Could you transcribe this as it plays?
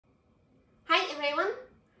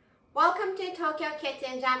Welcome to Tokyo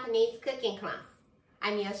Kitchen Japanese cooking class.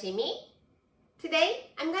 I'm Yoshimi.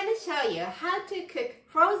 Today, I'm going to show you how to cook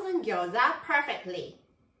frozen gyoza perfectly.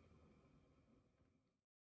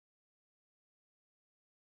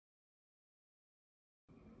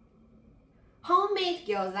 Homemade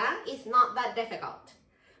gyoza is not that difficult,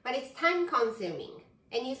 but it's time-consuming,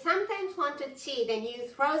 and you sometimes want to cheat and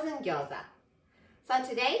use frozen gyoza. So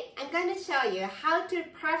today, I'm going to show you how to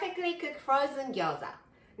perfectly cook frozen gyoza.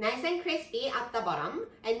 Nice and crispy at the bottom,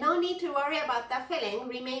 and no need to worry about the filling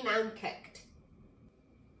remain uncooked.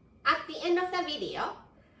 At the end of the video,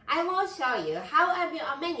 I will show you how I build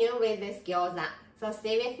a menu with this gyoza, so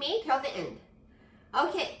stay with me till the end.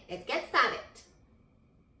 Okay, let's get started.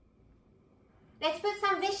 Let's put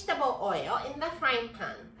some vegetable oil in the frying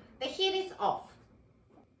pan. The heat is off.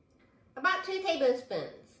 About 2 tablespoons.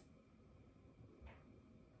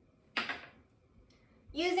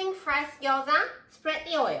 Using fresh gyoza, spread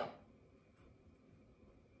the oil.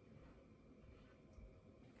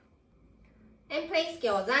 And place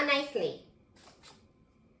gyoza nicely.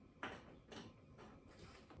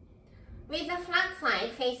 With the flat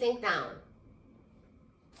side facing down.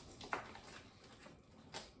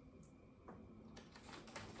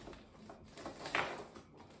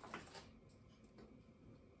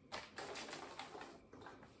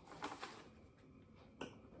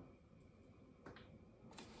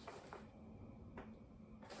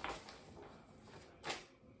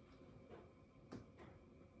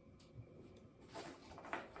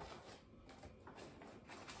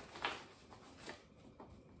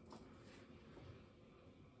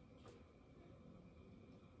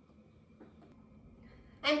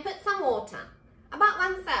 And put some water, about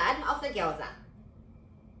 1/3 of the gyoza.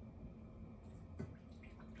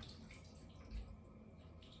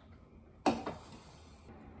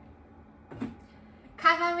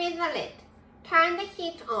 Cover with the lid. Turn the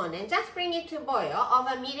heat on and just bring it to boil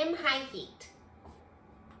over medium-high heat.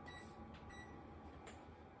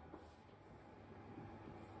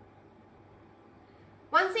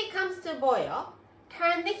 Once it comes to boil,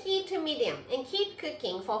 turn the heat to medium and keep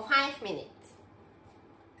cooking for 5 minutes.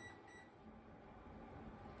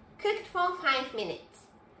 Cooked for 5 minutes.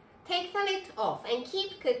 Take the lid off and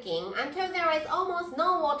keep cooking until there is almost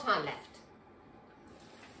no water left.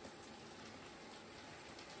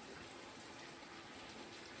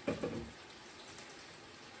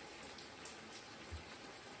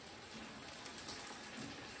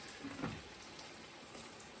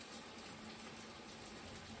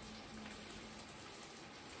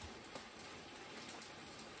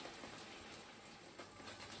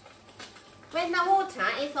 When the water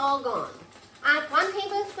is all gone, add 1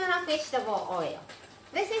 tablespoon of vegetable oil.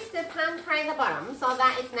 This is to pan fry the bottom so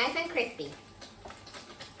that it's nice and crispy.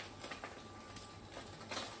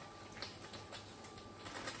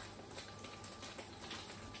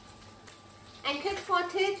 And cook for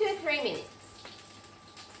 2 to 3 minutes.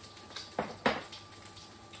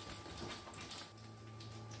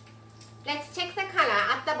 Let's check the color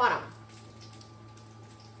at the bottom.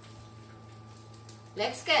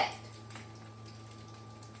 Looks good.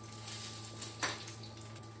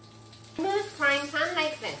 Move frying pan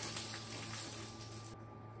like this.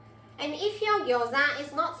 And if your gyoza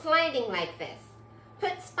is not sliding like this,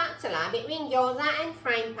 put spatula between gyoza and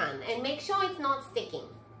frying pan and make sure it's not sticking.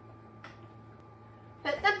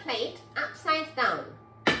 Put the plate upside down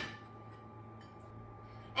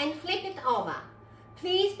and flip it over.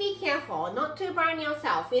 Please be careful not to burn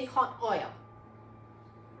yourself with hot oil.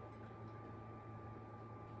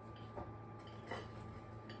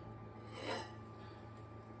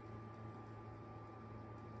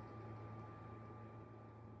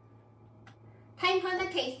 Time for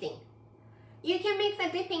the tasting. You can make the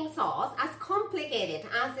dipping sauce as complicated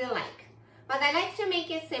as you like, but I like to make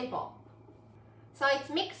it simple. So it's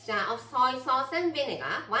mixture of soy sauce and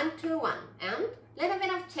vinegar 1:1 and little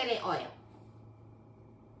bit of chili oil.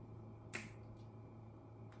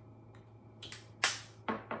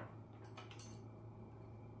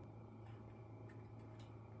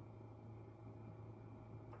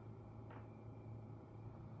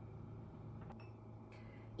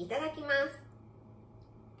 Itadakimasu.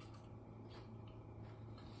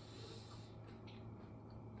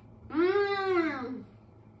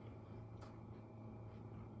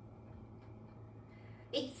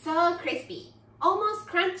 It's so crispy, almost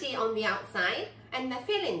crunchy on the outside, and the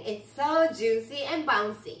filling is so juicy and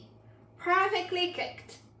bouncy. Perfectly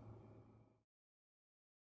cooked.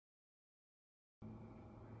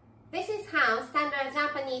 This is how standard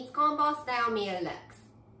Japanese combo style meal looks.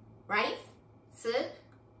 Rice, soup,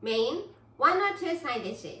 main, 1 or 2 side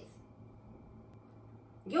dishes.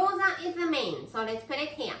 Gyoza is the main, so let's put it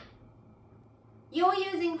here. You're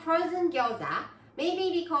using frozen gyoza,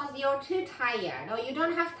 maybe because you're too tired or you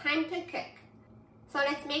don't have time to cook. So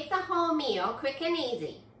let's make the whole meal quick and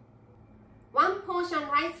easy. 1 portion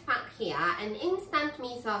rice pack here and instant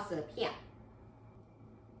miso soup here.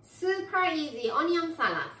 Super easy onion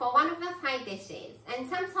salad for one of the side dishes and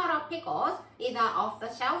some sort of pickles, either off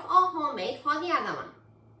the shelf or homemade for the other one.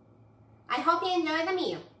 I hope you enjoy the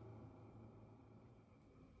meal.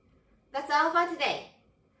 That's all for today.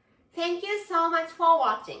 Thank you so much for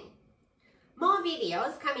watching. More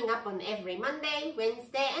videos coming up on every Monday,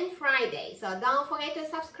 Wednesday and Friday, so don't forget to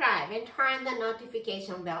subscribe and turn the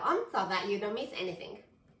notification bell on so that you don't miss anything.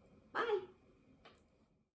 Bye!